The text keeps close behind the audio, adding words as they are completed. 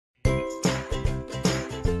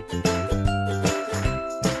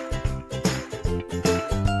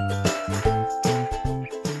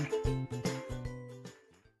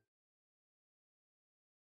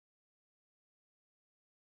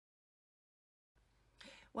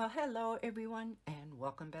Well, hello everyone, and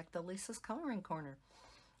welcome back to Lisa's Coloring Corner.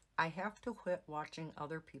 I have to quit watching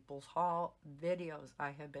other people's haul videos.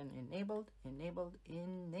 I have been enabled.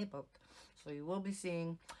 So you will be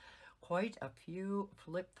seeing quite a few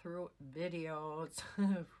flip through videos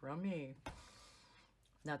from me.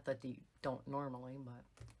 Not that you don't normally, but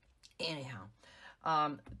anyhow.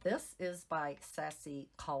 This is by Sassy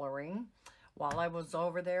Coloring. While I was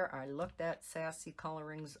over there, I looked at Sassy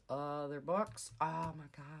Coloring's other books. Oh my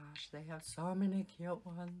gosh, they have so many cute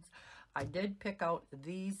ones. I did pick out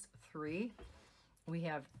these three. We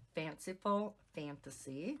have Fanciful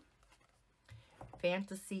Fantasy,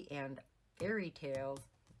 Fantasy and Fairy Tales,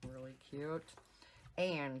 really cute,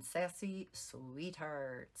 and Sassy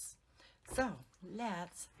Sweethearts. So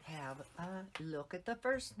let's have a look at the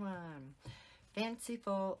first one.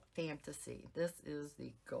 Fanciful Fantasy. This is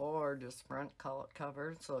the gorgeous front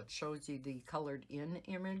cover, so it shows you the colored in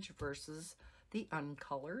image versus the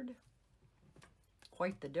uncolored.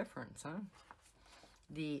 Quite the difference, huh?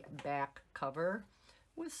 The back cover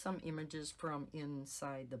with some images from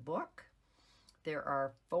inside the book. There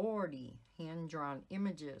are 40 hand-drawn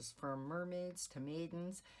images from mermaids to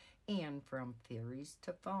maidens and from fairies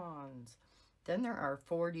to fauns. Then there are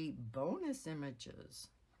 40 bonus images.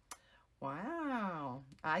 Wow,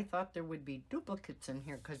 I thought there would be duplicates in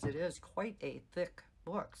here because it is quite a thick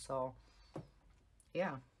book. So,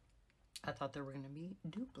 yeah, I thought there were going to be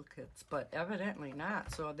duplicates, but evidently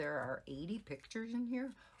not. So there are 80 pictures in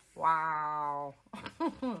here. Wow.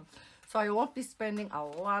 So I won't be spending a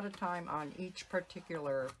lot of time on each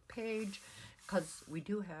particular page because we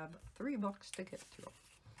do have 3 books to get through.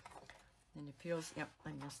 And it feels, yep,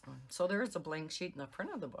 I missed one. So there is a blank sheet in the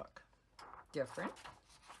front of the book. Different.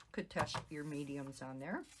 Could test your mediums on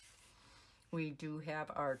there. We do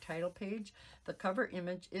have our title page. The cover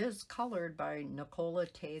image is colored by Nicola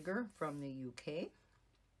Tager from the UK.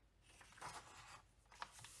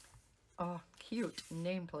 Oh, cute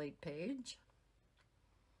nameplate page.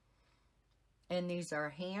 And these are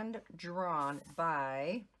hand drawn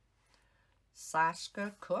by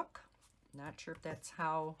Sasha Cook. Not sure if that's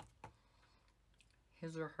how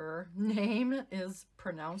his or her name is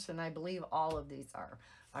pronounced, and I believe all of these are.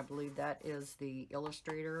 I believe that is the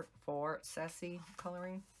illustrator for Sassy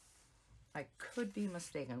Coloring. I could be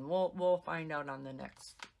mistaken. We'll find out on the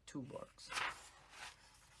next 2 books.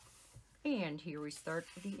 And here we start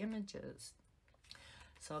the images.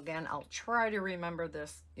 So again, I'll try to remember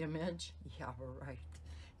this image. Yeah, right.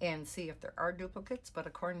 And see if there are duplicates, but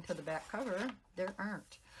according to the back cover, there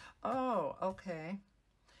aren't. Oh, okay.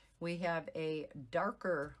 We have a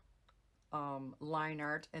darker line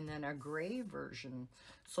art and then a gray version.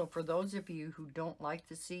 So for those of you who don't like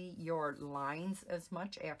to see your lines as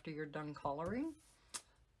much after you're done coloring,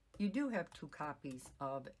 you do have 2 copies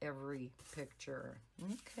of every picture.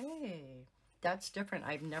 Okay, that's different.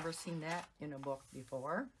 I've never seen that in a book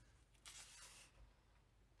before.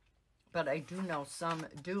 But I do know some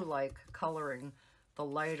do like coloring the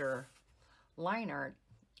lighter line art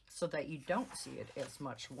so that you don't see it as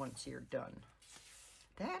much once you're done.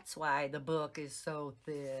 That's why the book is so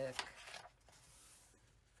thick.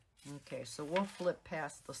 Okay, so we'll flip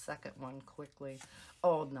past the second one quickly.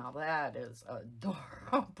 Oh, now that is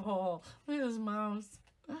adorable. Look at his mouse.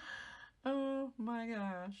 Oh my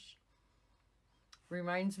gosh.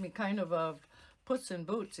 Reminds me kind of Puss in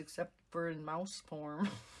Boots, except for in mouse form.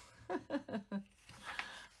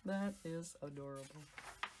 That is adorable.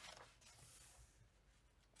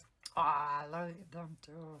 Ah, look at them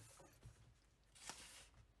too.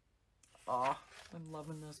 Oh, I'm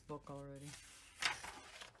loving this book already.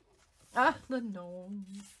 Ah, the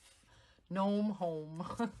gnomes. Gnome home.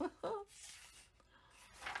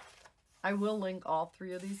 I will link all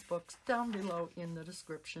 3 of these books down below in the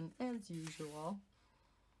description as usual.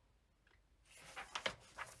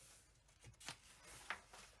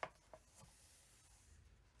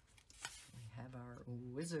 We have our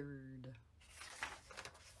wizard.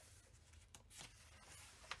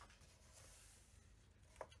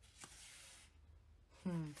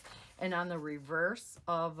 And on the reverse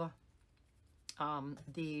of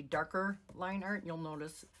the darker line art, you'll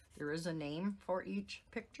notice there is a name for each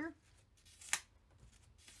picture.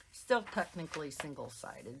 Still technically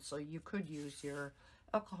single-sided, so you could use your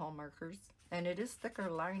alcohol markers. And it is thicker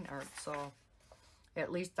line art, so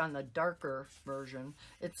at least on the darker version,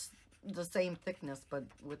 it's the same thickness, but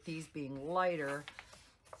with these being lighter,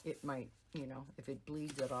 it might, you know, if it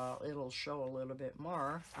bleeds at all, it'll show a little bit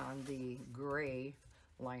more on the gray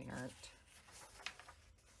line art.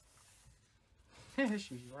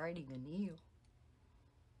 She's riding an eel.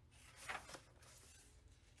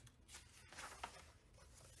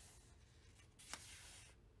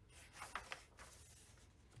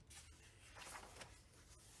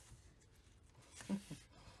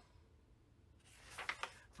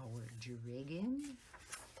 dragon.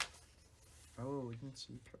 Oh, isn't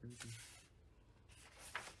she pretty?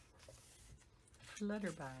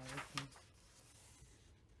 Flutterby.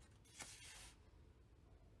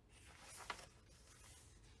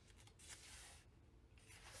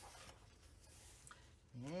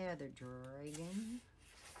 Yeah, the dragon.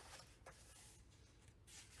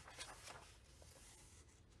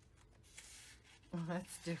 Oh,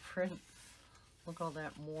 that's different. Look, all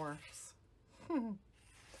that morphs. Oh,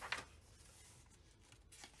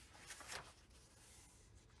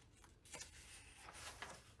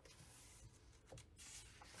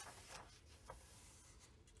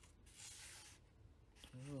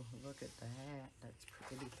 look at that. That's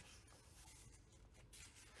pretty.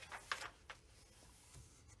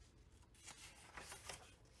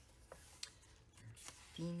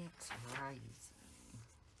 Phoenix Rising.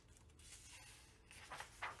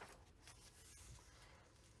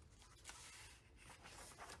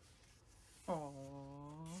 Aww.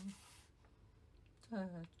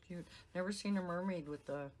 That's cute. Never seen a mermaid with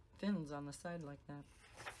the fins on the side like that.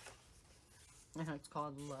 And it's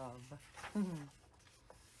called Love.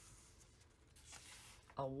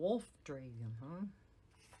 A wolf dragon, huh?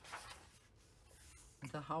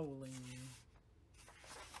 The Howling.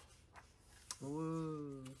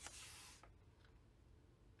 Ooh.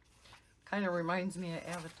 Kind of reminds me of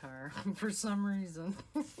Avatar for some reason.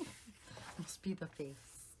 Must be the face.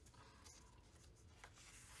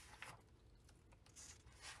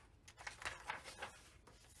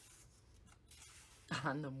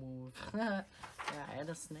 On the move. Yeah, I had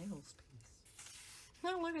a snail's piece.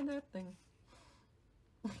 Oh, look at that thing.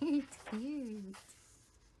 He's cute.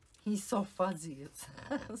 He's so fuzzy, it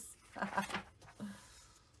says.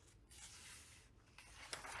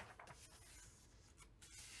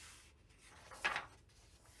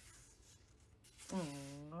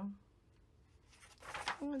 Aww.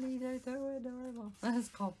 Oh, these are so adorable. That's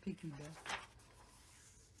called piggyback.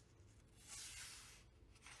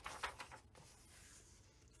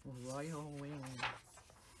 Royal wings.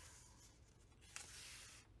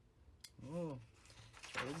 Oh,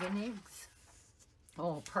 dragon eggs.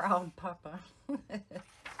 Oh, proud papa.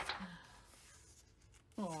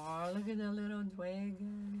 Oh, look at the little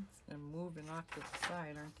dragons. They're moving off to the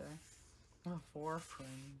side, aren't they? Oh, 4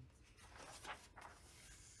 friends.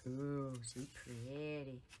 Ooh, so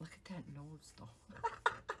pretty. Look at that nose, though.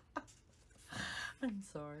 I'm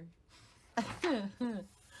sorry.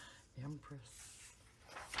 Empress.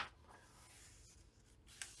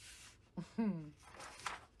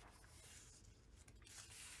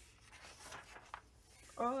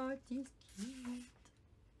 Oh, she's cute.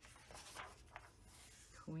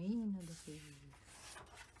 Queen of the seas.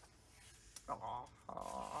 Oh,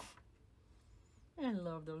 I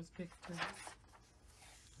love those pictures.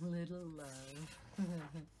 Little love.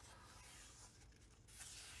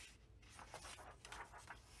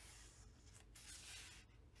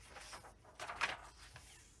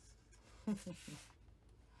 I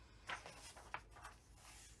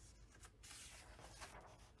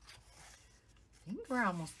think we're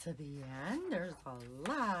almost to the end. There's a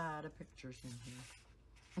lot of pictures in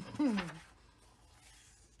here.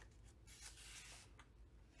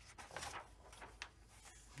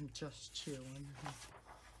 I'm just chilling.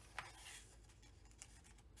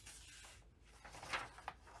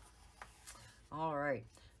 All right.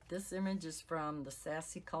 This image is from the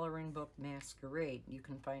Sassy Coloring book Masquerade. You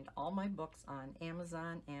can find all my books on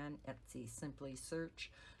Amazon and Etsy. Simply search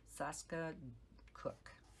Saska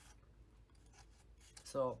Cook.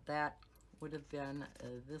 So that would have been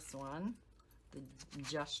this one, the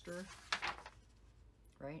Jester,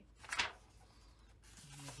 right?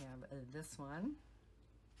 We have this one.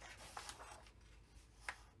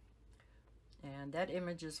 And that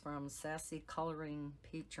image is from Sassy Coloring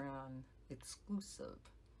Patreon exclusive.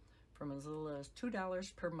 From as little as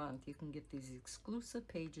 $2 per month, you can get these exclusive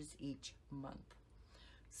pages each month.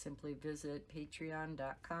 Simply visit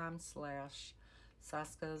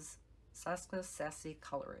patreon.com/Saska Sassy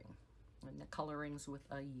Coloring. And the coloring's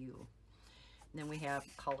with a U. And then we have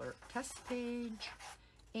color test page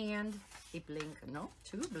and a blank, no,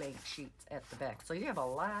 2 blank sheets at the back. So you have a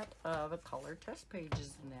lot of color test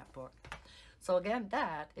pages in that book. So again,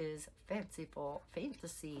 that is Fanciful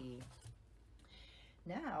Fantasy.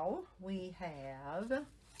 Now we have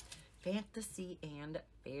Fantasy and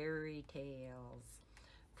Fairy Tales.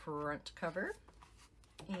 Front cover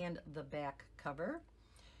and the back cover.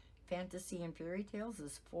 Fantasy and Fairy Tales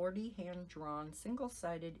is 40 hand-drawn,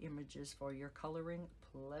 single-sided images for your coloring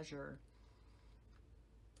pleasure.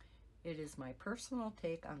 It is my personal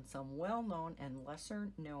take on some well-known and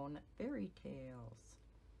lesser-known fairy tales.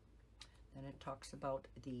 Then it talks about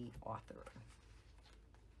the author.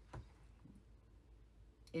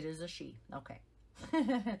 It is a she. Okay.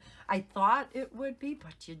 I thought it would be,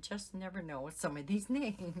 but you just never know with some of these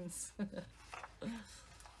names.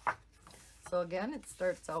 So again, it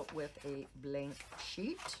starts out with a blank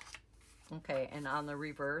sheet. Okay, and on the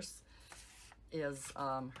reverse is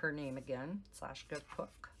her name again, Sashka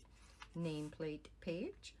Cook. Nameplate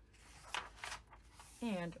page.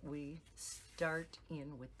 And we start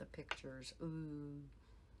in with the pictures. Ooh.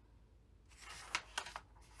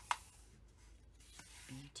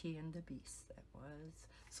 Beauty and the Beast, that was.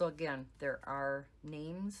 So again, there are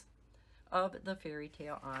names of the fairy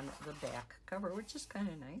tale on the back cover, which is kind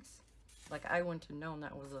of nice. Like, I wouldn't have known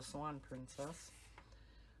that was a swan princess.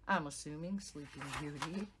 I'm assuming Sleeping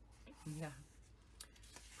Beauty. Yeah.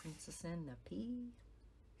 Princess and the Pea.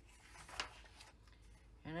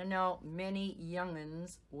 And I know many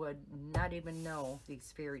young'uns would not even know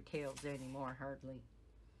these fairy tales anymore, hardly.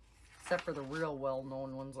 Except for the real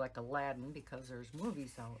well-known ones like Aladdin, because there's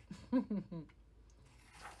movies out.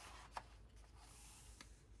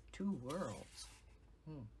 Two worlds.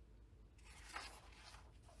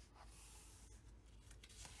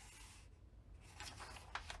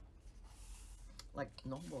 Like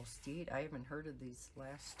Noble Steed. I haven't heard of these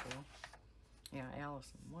last two. Yeah,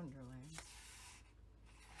 Alice in Wonderland.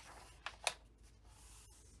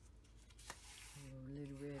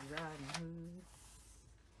 Little Red Riding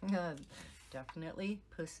Hood. Definitely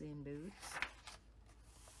Puss in Boots.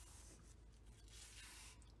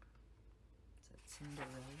 Is that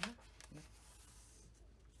Cinderella? Yep.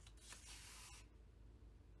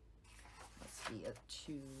 Must be a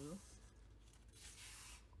 2.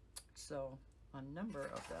 So a number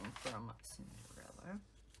of them from Cinderella.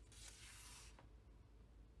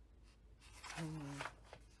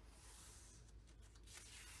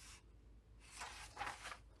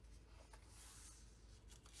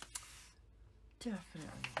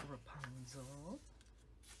 Definitely Rapunzel.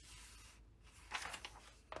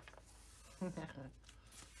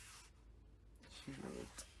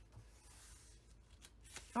 Cute.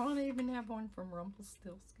 Oh, they even have one from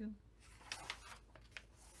Rumpelstiltskin.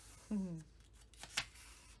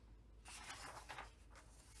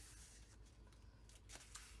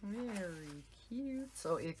 Very cute.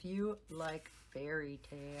 So if you like fairy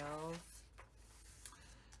tales,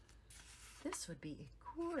 this would be a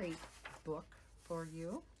great book for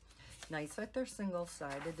you. Nice that they're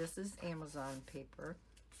single-sided. This is Amazon paper,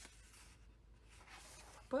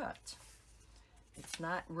 but it's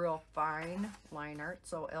not real fine line art,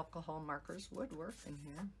 so alcohol markers would work in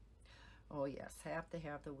here. Oh yes, have to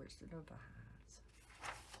have the Wizard of Oz.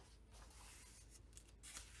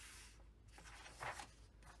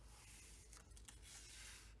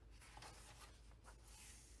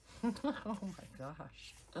 Oh my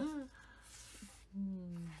gosh.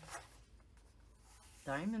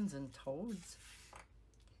 Diamonds and toads.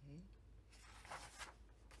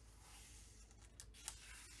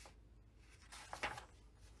 Okay.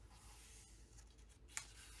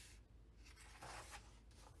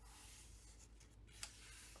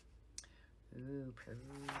 Ooh, pretty.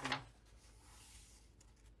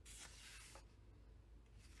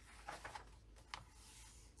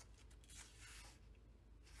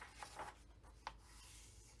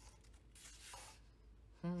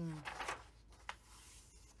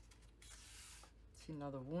 See, now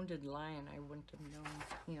the Wounded Lion, I wouldn't have known.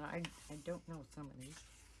 You know, I don't know some of these.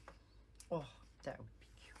 Oh, that would be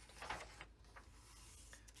cute.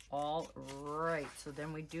 All right, so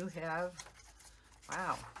then we do have,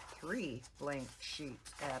 wow, 3 blank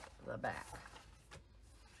sheets at the back.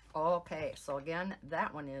 Okay, so again,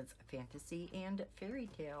 that one is Fantasy and Fairy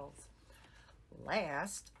Tales.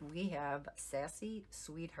 Last, we have Sassy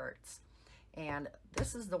Sweethearts. And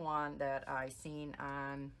this is the one that I seen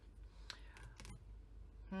on,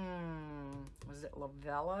 was it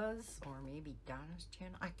Lavella's or maybe Donna's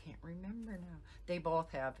channel? I can't remember now. They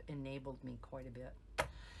both have enabled me quite a bit.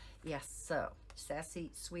 Yes, so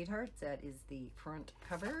Sassy Sweethearts, that is the front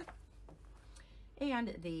cover.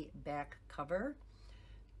 And the back cover.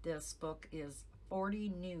 This book is 40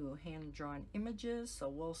 new hand-drawn images, so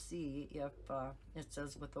we'll see if it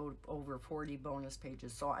says with over 40 bonus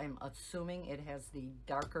pages. So I'm assuming it has the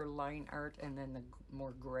darker line art and then the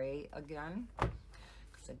more gray again.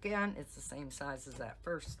 Because again, it's the same size as that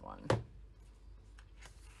first one.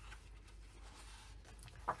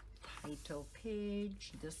 Title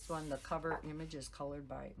page. This one, the cover image is colored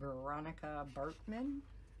by Veronica Bartman.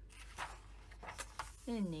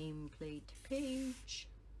 The nameplate page.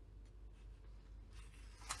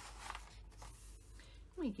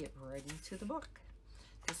 We get right into the book.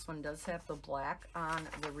 This one does have the black on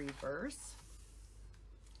the reverse.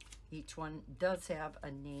 Each one does have a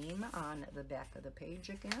name on the back of the page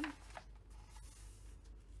again.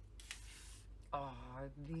 Oh, are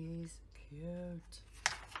these cute?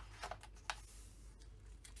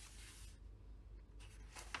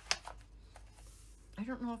 I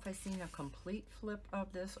don't know if I've seen a complete flip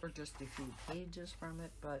of this or just a few pages from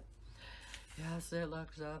it, but yes, it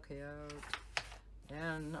looks so cute.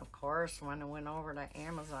 And of course, when I went over to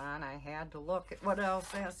Amazon, I had to look at what else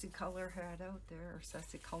Sassy Color had out there, or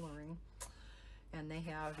Sassy Coloring. And they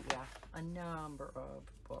have, yeah, a number of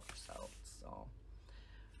books out. So,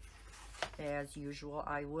 as usual,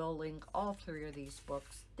 I will link all 3 of these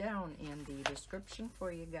books down in the description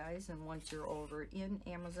for you guys. And once you're over in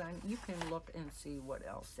Amazon, you can look and see what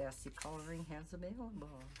else Sassy Coloring has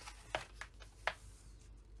available.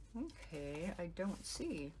 Okay, I don't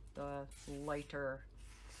see the lighter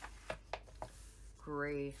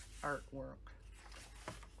gray artwork.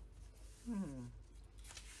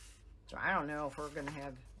 So I don't know if we're going to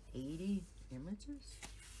have 80 images.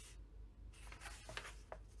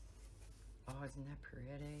 Oh, isn't that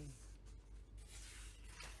pretty?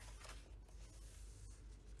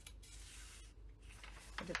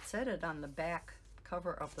 But it said it on the back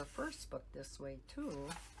cover of the first book this way too.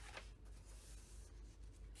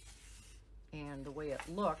 And the way it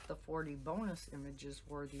looked, the 40 bonus images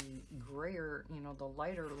were the grayer, you know, the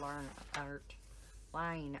lighter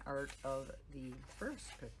line art of the first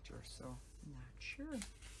picture. So, not sure.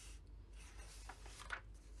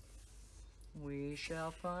 We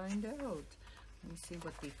shall find out. Let me see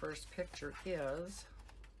what the first picture is.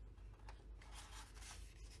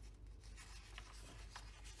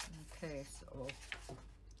 Okay, so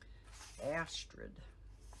Astrid.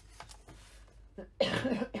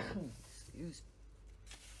 Excuse me.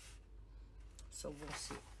 So we'll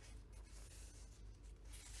see.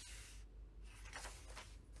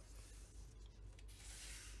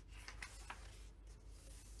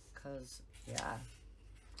 Because, yeah,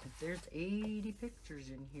 if there's 80 pictures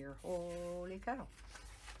in here, holy cow.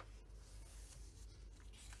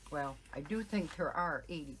 Well, I do think there are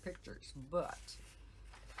 80 pictures, but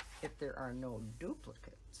if there are no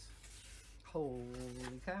duplicates,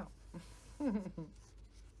 holy cow.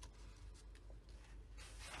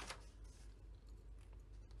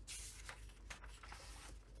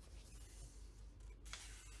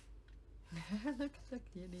 Look at the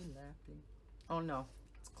kitty laughing. Oh no,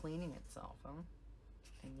 it's cleaning itself, huh?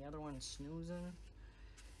 And the other one's snoozing.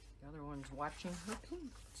 The other one's watching her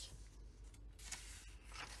paint.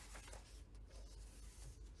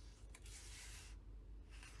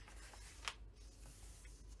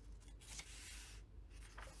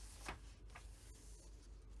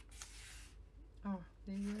 Oh,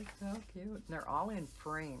 they are so cute. And they're all in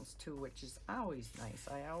frames too, which is always nice.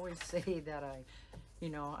 I always say that I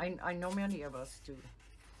know many of us do.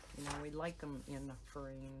 You know, we like them in the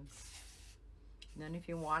frames. And then if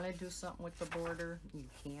you want to do something with the border, you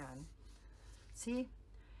can. See,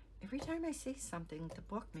 every time I say something, the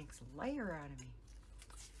book makes a liar out of me.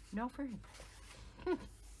 No frame.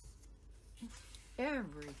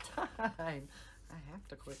 Every time. I have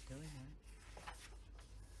to quit doing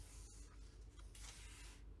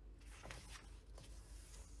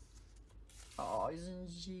that. Oh, isn't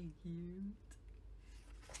she cute?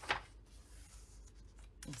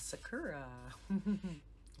 And Sakura.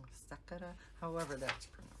 Sakura, however that's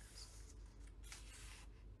pronounced.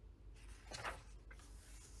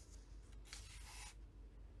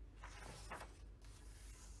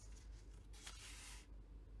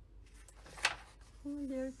 Oh,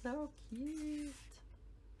 they're so cute.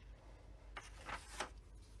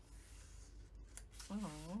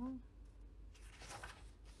 Oh,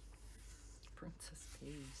 Princess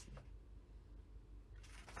Paisley.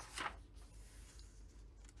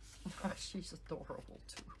 Oh, she's adorable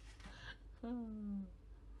too. Oh.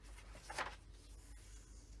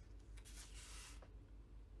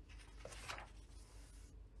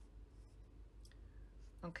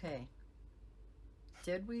 Okay.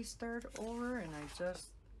 Did we start over? And I just,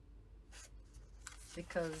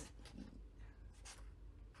 because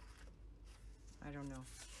I don't know.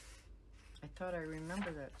 I thought I remember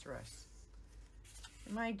that dress.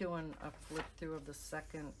 Am I doing a flip through of the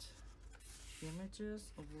second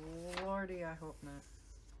images? Lordy, I hope not.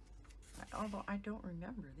 Although I don't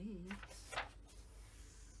remember these.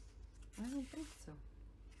 I don't think so.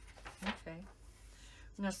 Okay.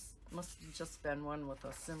 This must have just been one with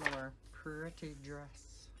a similar pretty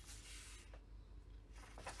dress.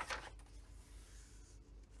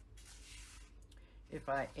 If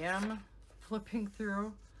I am flipping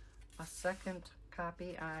through a second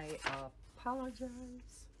copy, I apologize.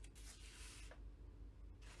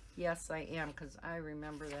 Yes, I am, because I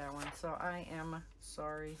remember that one. So I am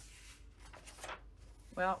sorry.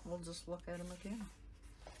 Well, we'll just look at them again.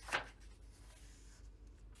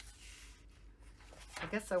 I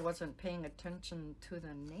guess I wasn't paying attention to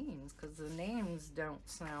the names, because the names don't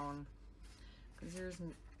sound, because there's,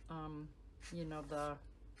 you know, the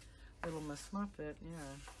Little Miss Muffet,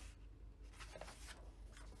 yeah.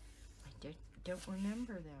 I don't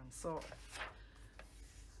remember them, so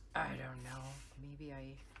I don't know. Maybe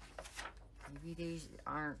these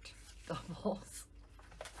aren't doubles.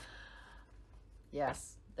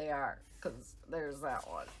 Yes, they are, because there's that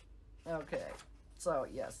one. Okay. So,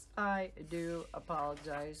 yes, I do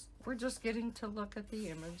apologize. We're just getting to look at the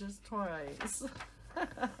images twice.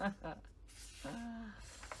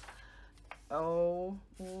 Oh,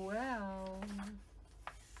 well.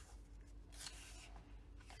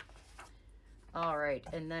 All right,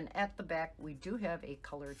 and then at the back, we do have a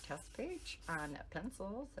colored test page on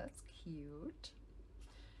pencils. That's cute.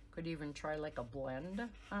 Could even try like a blend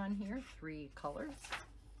on here, 3 colors.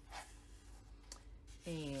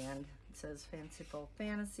 And it says Fanciful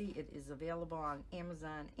Fantasy. It is available on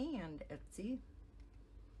Amazon and Etsy.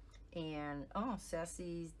 And, oh,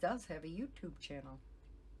 Sassy does have a YouTube channel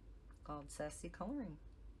called Sassy Coloring.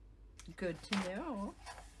 Good to know.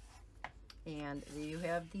 And you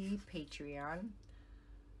have the Patreon,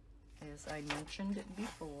 as I mentioned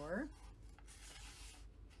before.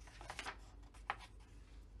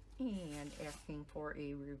 And asking for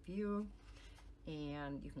a review.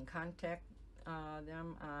 And you can contact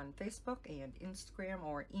them on Facebook and Instagram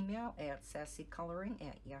or email at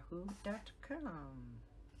sassycoloring@yahoo.com.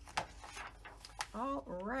 All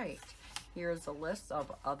right, here's a list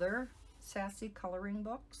of other Sassy Coloring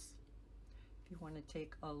books. If you want to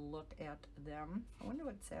take a look at them. I wonder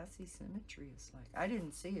what Sassy Symmetry is like. I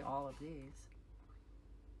didn't see all of these.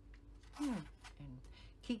 And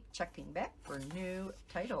keep checking back for new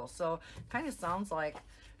titles. So kind of sounds like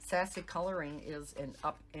Sassy Coloring is an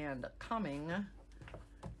up and coming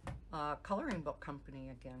coloring book company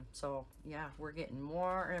again. So yeah, we're getting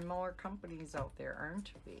more and more companies out there,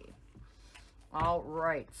 aren't we? All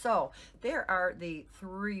right, so there are the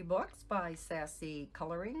 3 books by Sassy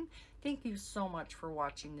Coloring. Thank you so much for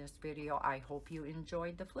watching this video. I hope you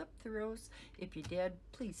enjoyed the flip throughs. If you did,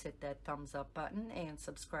 please hit that thumbs up button and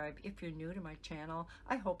subscribe if you're new to my channel.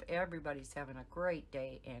 I hope everybody's having a great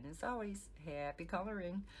day, and as always, happy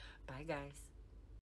coloring. Bye guys.